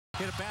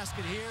hit a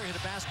basket here, hit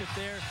a basket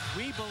there.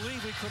 We believe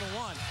we could have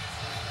won.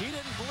 He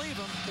didn't believe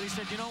him, but he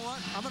said, you know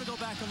what? I'm going to go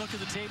back and look at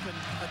the tape, and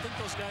I think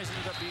those guys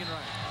ended up being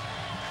right.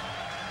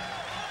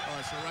 All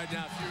right, so right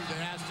now, if you're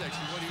the Aztecs,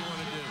 what do you want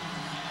to do?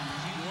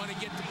 You want to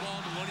get the ball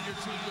to one of your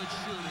two good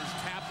shooters,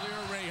 Tapley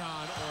or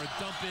Rayhan, or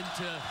dump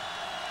into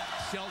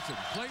Shelton.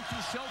 Playing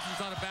through Shelton's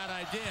not a bad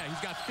idea.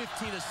 He's got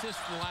 15 assists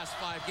in the last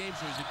 5 games,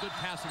 so he's a good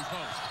passing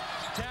post.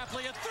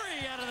 Tapley a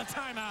 3 out of the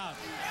timeout.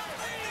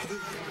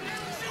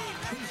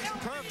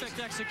 Perfect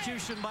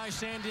execution by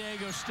San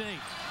Diego State.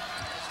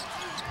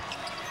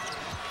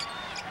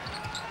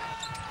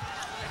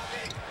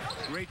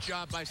 Great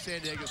job by San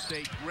Diego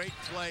State. Great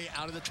play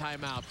out of the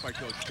timeout by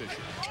Coach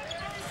Fisher.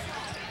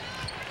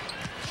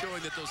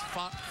 Showing that those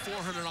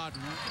 400-odd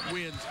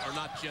wins are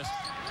not just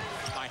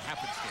by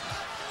happenstance.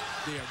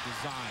 They are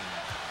designed.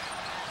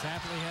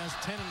 Tapley has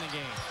 10 in the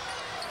game.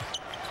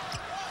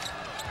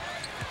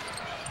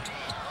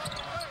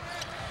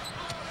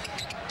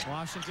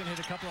 Washington hit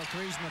a couple of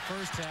threes in the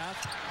first half.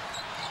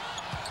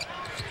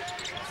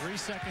 3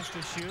 seconds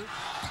to shoot.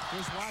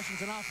 Here's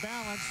Washington off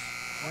balance,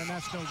 and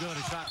that's no good.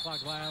 A shot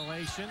clock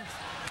violation.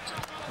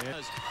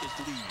 His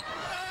lead.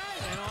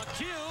 And on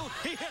cue,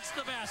 he hits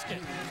the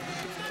basket.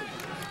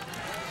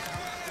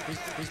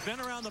 He's been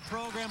around the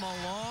program a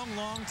long,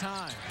 long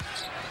time.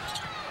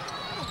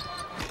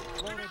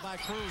 Floated by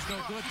Cruz, no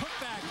good.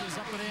 Putback is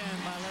up and in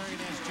by Larry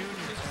Nance Jr.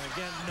 And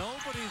again,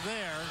 nobody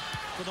there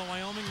for the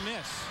Wyoming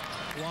miss.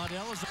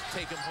 Waddell is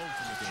taking home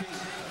from the game.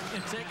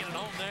 And taking it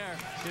home there.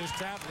 Here's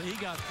Tapley. He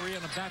got 3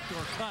 on a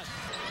backdoor cut.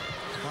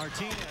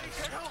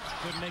 Martinez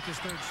couldn't make his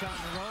 3rd shot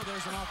in a row.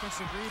 There's an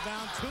offensive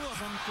rebound. 2 of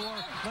them for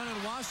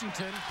Leonard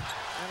Washington.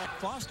 And it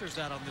fosters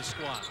that on this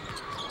squad.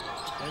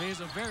 And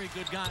he's a very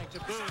good guy to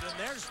boot. And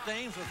there's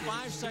Thames with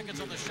 5 seconds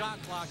on the shot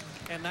clock.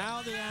 And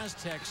now the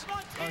Aztecs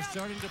are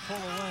starting to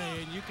pull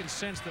away. And you can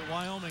sense that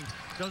Wyoming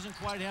doesn't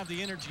quite have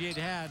the energy it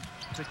had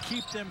to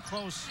keep them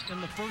close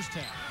in the first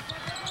half.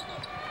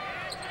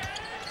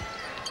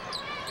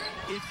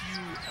 If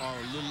you are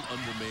a little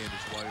undermanned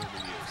as Wyoming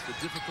is, the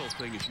difficult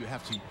thing is you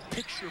have to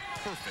picture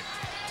perfect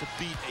to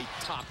beat a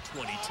top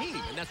 20 team.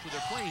 And that's what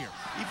they're playing here.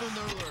 Even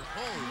though they're at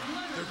home,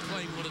 they're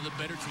playing one of the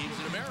better teams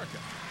in America.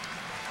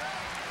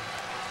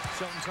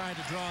 Shelton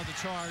tried to draw the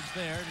charge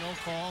there. No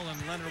call, and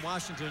Leonard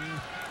Washington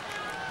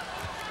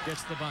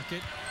gets the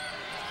bucket.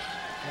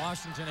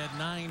 Washington had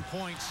 9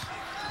 points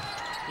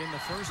in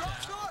the first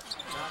half.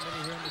 Not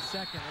many here in the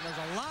second. And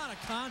there's a lot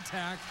of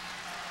contact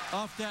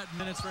off that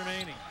minutes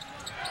remaining.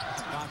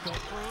 Rocco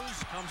Cruz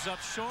comes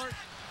up short.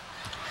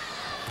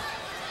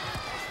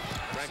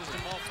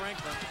 Jamal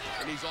Franklin.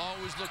 And he's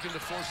always looking to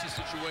force the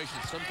situation.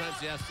 Sometimes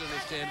he has to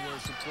understand where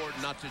it's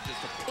important not to just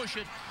to push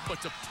it,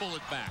 but to pull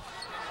it back.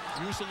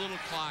 Use a little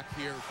clock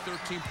here,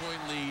 13-point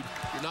lead.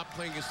 You're not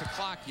playing against the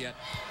clock yet,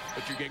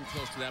 but you're getting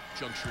close to that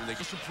juncture. They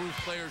just improved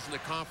players in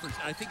the conference.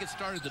 I think it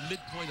started the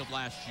midpoint of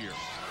last year.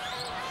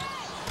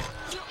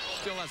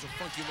 Still has a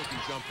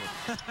funky-looking jumper,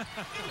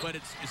 but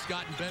it's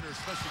gotten better,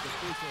 especially the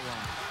free throw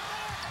line.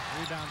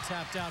 Rebound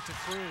tapped out to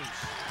Cruz.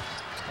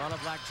 A lot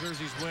of black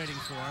jerseys waiting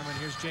for him, and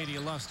here's J.D.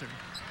 Luster.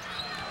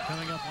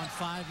 Coming up on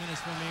 5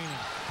 minutes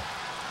remaining.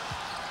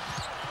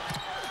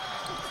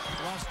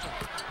 Luster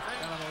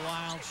got a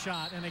wild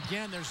shot, and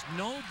again, there's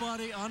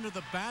nobody under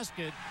the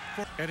basket.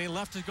 And he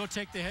left to go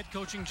take the head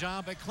coaching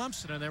job at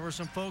Clemson, and there were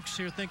some folks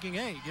here thinking,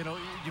 hey, you know,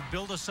 you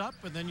build us up,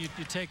 and then you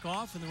take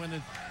off, and when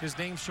his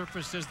name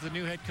surfaced as the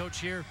new head coach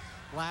here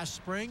last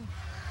spring,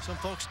 some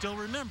folks still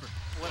remember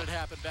what had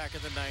happened back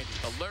in the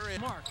 90s. Larry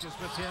Mark is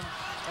with him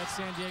at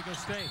San Diego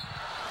State.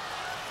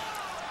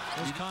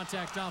 There's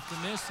contact off the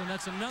miss, and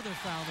that's another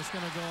foul that's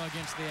going to go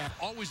against the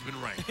Aztecs. Always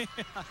been ranked.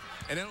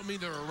 And I don't mean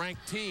they're a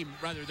ranked team.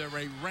 Rather, they're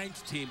a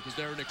ranked team because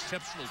they're an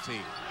exceptional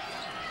team.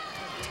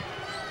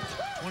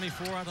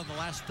 24 out of the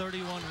last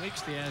 31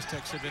 weeks, the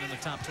Aztecs have been in the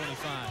top 25.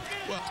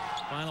 Well,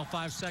 final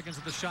 5 seconds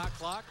of the shot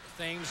clock.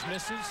 Thames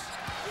misses.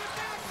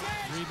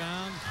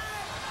 Rebound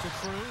to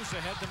Cruz,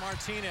 ahead to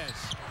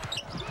Martinez.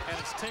 And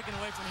it's taken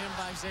away from him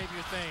by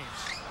Xavier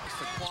Thames. It's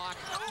the clock,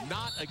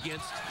 not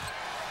against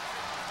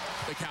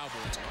the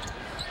Cowboys.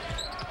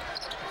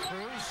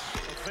 Cruz,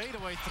 a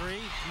fadeaway 3,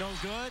 no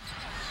good.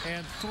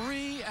 And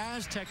 3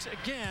 Aztecs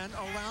again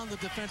around the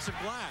defensive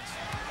glass.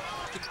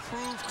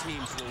 Improved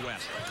teams for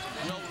West.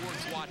 Well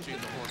worth watching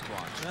the Horned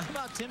Frogs. How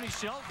about Timmy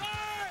Shelton?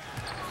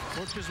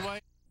 Worked his way.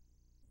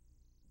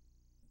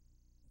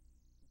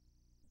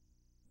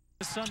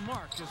 His son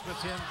Mark is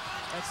with him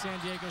at San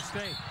Diego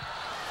State.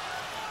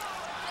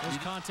 There's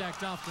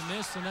contact off the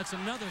miss, and that's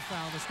another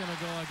foul that's going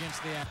to go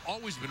against the Aztecs.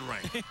 Always been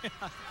ranked.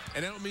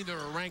 And I don't mean they're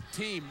a ranked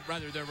team.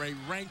 Rather, they're a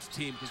ranked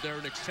team because they're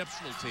an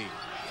exceptional team.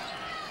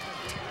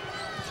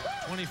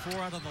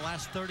 24 out of the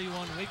last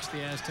 31 weeks,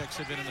 the Aztecs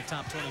have been in the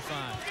top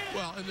 25.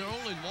 Well, and their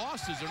only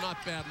losses are not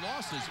bad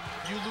losses.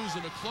 You lose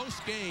in a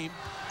close game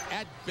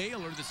at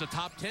Baylor, that's a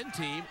top 10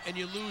 team, and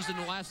you lose in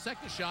the last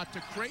second shot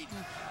to Creighton,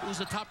 who's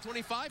a top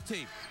 25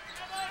 team.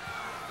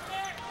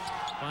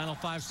 Final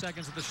 5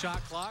 seconds of the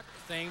shot clock.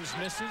 Thames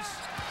misses.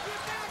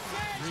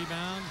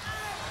 Rebound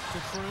to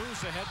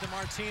Cruz, ahead to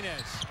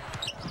Martinez.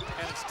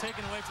 And it's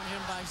taken away from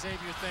him by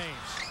Xavier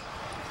Thames.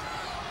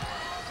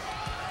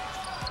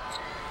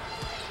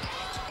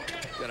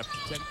 Got to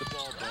protect the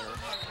ball better.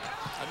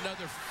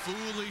 Another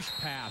foolish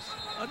pass.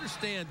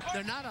 Understand,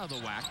 they're not out of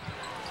the whack.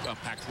 Well,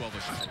 Pac-12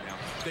 is right now.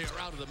 They are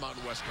out of the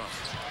Mountain West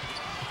Conference.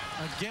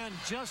 Again,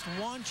 just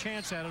one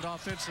chance at it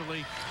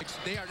offensively.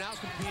 They are now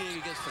competing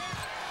against the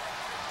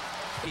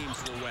teams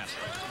from the West.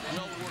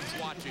 Well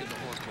worth watching the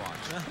Horned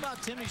Frogs. How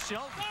about Timmy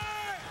Shelton?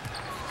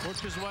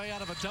 Worked his way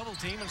out of a double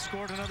team and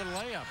scored another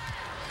layup.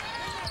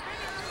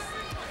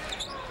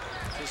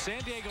 So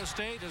San Diego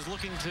State is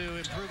looking to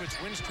improve its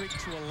win streak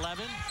to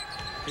 11.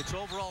 Its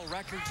overall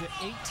record to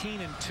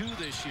 18-2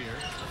 this year.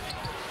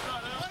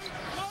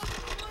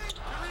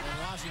 And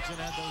Washington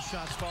had those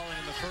shots falling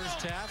in the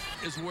first half.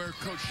 Is where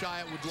Coach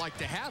Shiat would like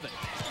to have it.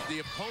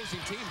 The opposing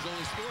teams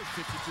only scored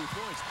 52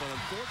 points, but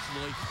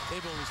unfortunately,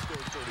 they've only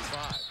scored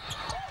 35.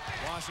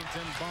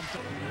 Washington bumped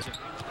up.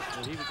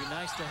 But he would be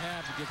nice to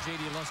have to give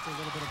J.D. Luster a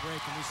little bit of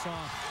break. And we saw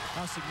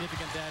how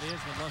significant that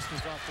is when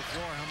Luster's off the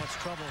floor, how much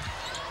trouble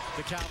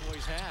the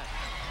Cowboys had.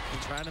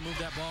 And trying to move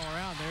that ball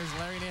around. There's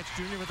Larry Nance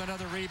Jr. with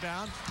another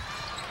rebound.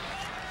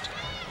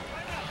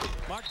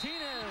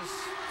 Martinez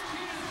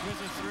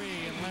with a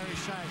three, and Larry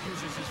Shiat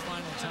uses his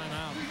final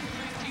timeout.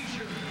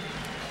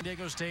 San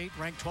Diego State,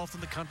 ranked 12th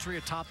in the country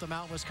atop the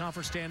Mountain West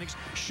Conference standings,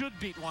 should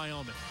beat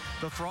Wyoming.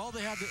 But for all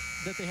they had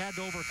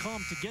to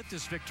overcome to get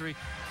this victory,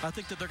 I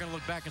think that they're going to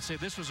look back and say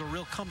this was a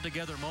real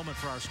come-together moment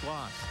for our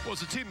squad. Well,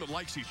 it's a team that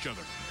likes each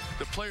other.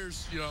 The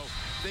players, you know,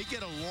 they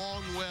get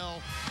along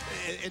well,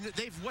 and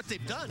what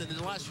they've done in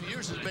the last few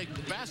years is make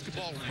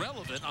basketball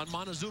relevant on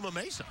Montezuma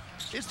Mesa.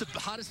 It's the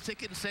hottest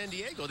ticket in San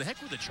Diego. The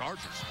heck with the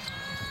Chargers.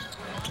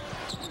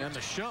 And the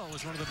show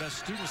is one of the best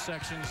student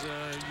sections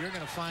you're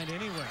going to find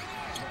anywhere.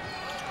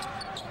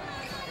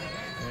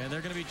 And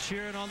they're going to be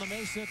cheering on the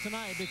Mesa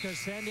tonight because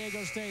San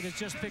Diego State has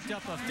just picked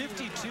up a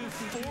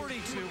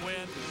 52-42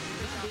 win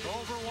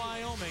over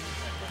Wyoming.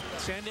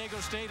 San Diego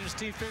State and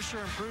Steve Fisher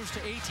improves to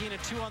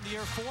 18-2 on the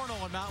year,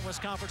 4-0 in Mountain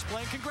West Conference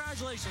play.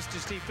 Congratulations to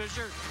Steve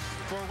Fisher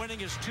for winning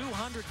his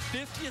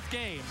 250th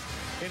game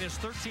in his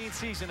 13th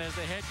season as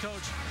the head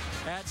coach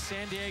at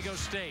San Diego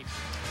State.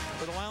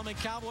 For the Wyoming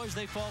Cowboys,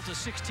 they fall to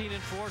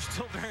 16-4,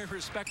 still very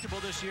respectable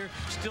this year,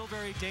 still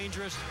very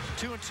dangerous.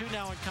 2-2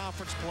 now in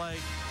conference play.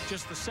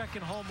 Just the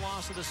second home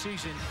loss of the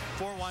season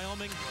for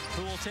Wyoming,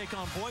 who will take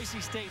on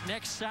Boise State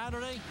next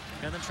Saturday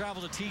and then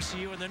travel to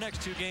TCU in their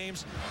next two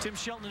games. Tim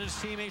Shelton and his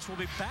teammates will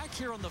be back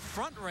here on the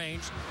Front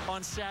Range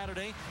on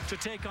Saturday to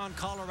take on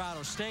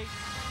Colorado State,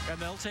 and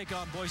they'll take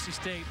on Boise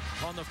State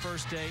on the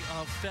first day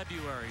of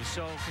February.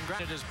 So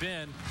congrats. It has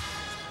been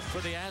for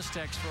the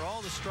Aztecs for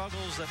all the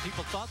struggles that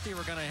people thought they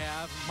were going to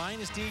have,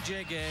 minus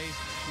DJ Gay,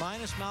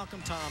 minus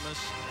Malcolm Thomas,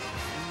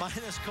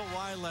 minus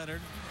Kawhi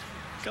Leonard.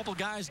 A couple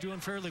guys doing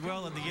fairly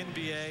well in the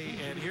NBA,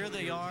 and here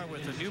they are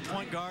with a new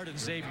point guard in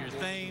Xavier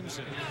Thames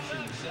and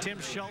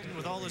Tim Shelton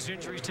with all his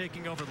injuries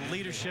taking over the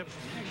leadership.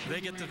 They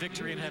get the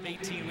victory and have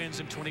 18 wins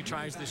and 20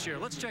 tries this year.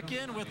 Let's check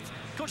in with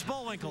Coach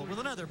Bullwinkle with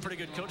another pretty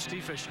good coach,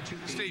 Steve Fisher.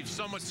 Steve,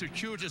 somewhat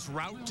circuitous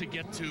route to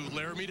get to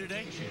Laramie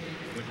today?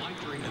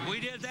 We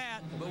did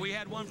that, but we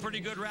had one pretty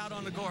good route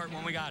on the court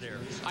when we got here.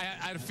 I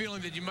had a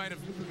feeling that you might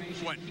have,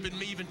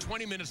 been even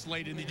 20 minutes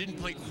late, and you didn't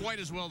play quite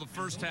as well the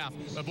first half.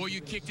 But boy,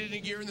 you kicked it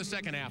in gear in the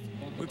second half.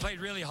 We played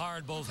really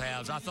hard both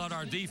halves. I thought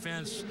our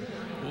defense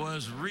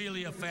was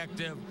really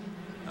effective.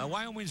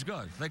 Wyoming's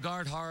good. They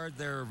guard hard.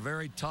 They're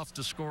very tough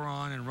to score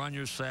on and run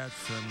your sets.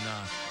 And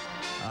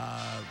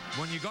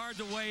when you guard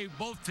the way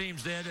both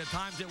teams did, at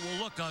times it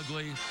will look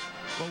ugly.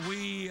 But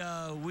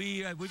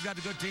we've got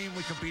a good team.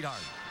 We compete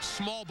hard.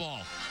 Small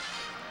ball.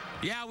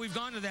 Yeah, we've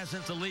gone to that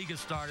since the league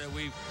has started.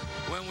 We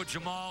went with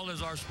Jamal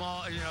as our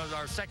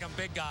our second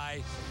big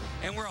guy,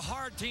 and we're a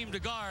hard team to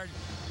guard.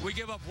 We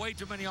give up way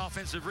too many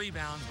offensive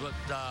rebounds, but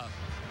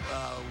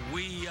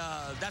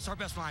that's our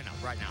best lineup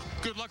right now.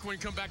 Good luck when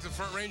you come back to the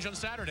Front Range on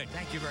Saturday.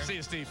 Thank you very much. See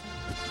you, Steve.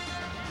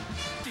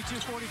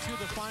 52-42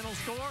 the final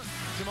score.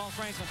 Jamal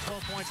Franklin,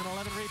 12 points and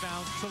 11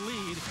 rebounds to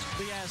lead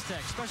the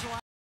Aztecs. Special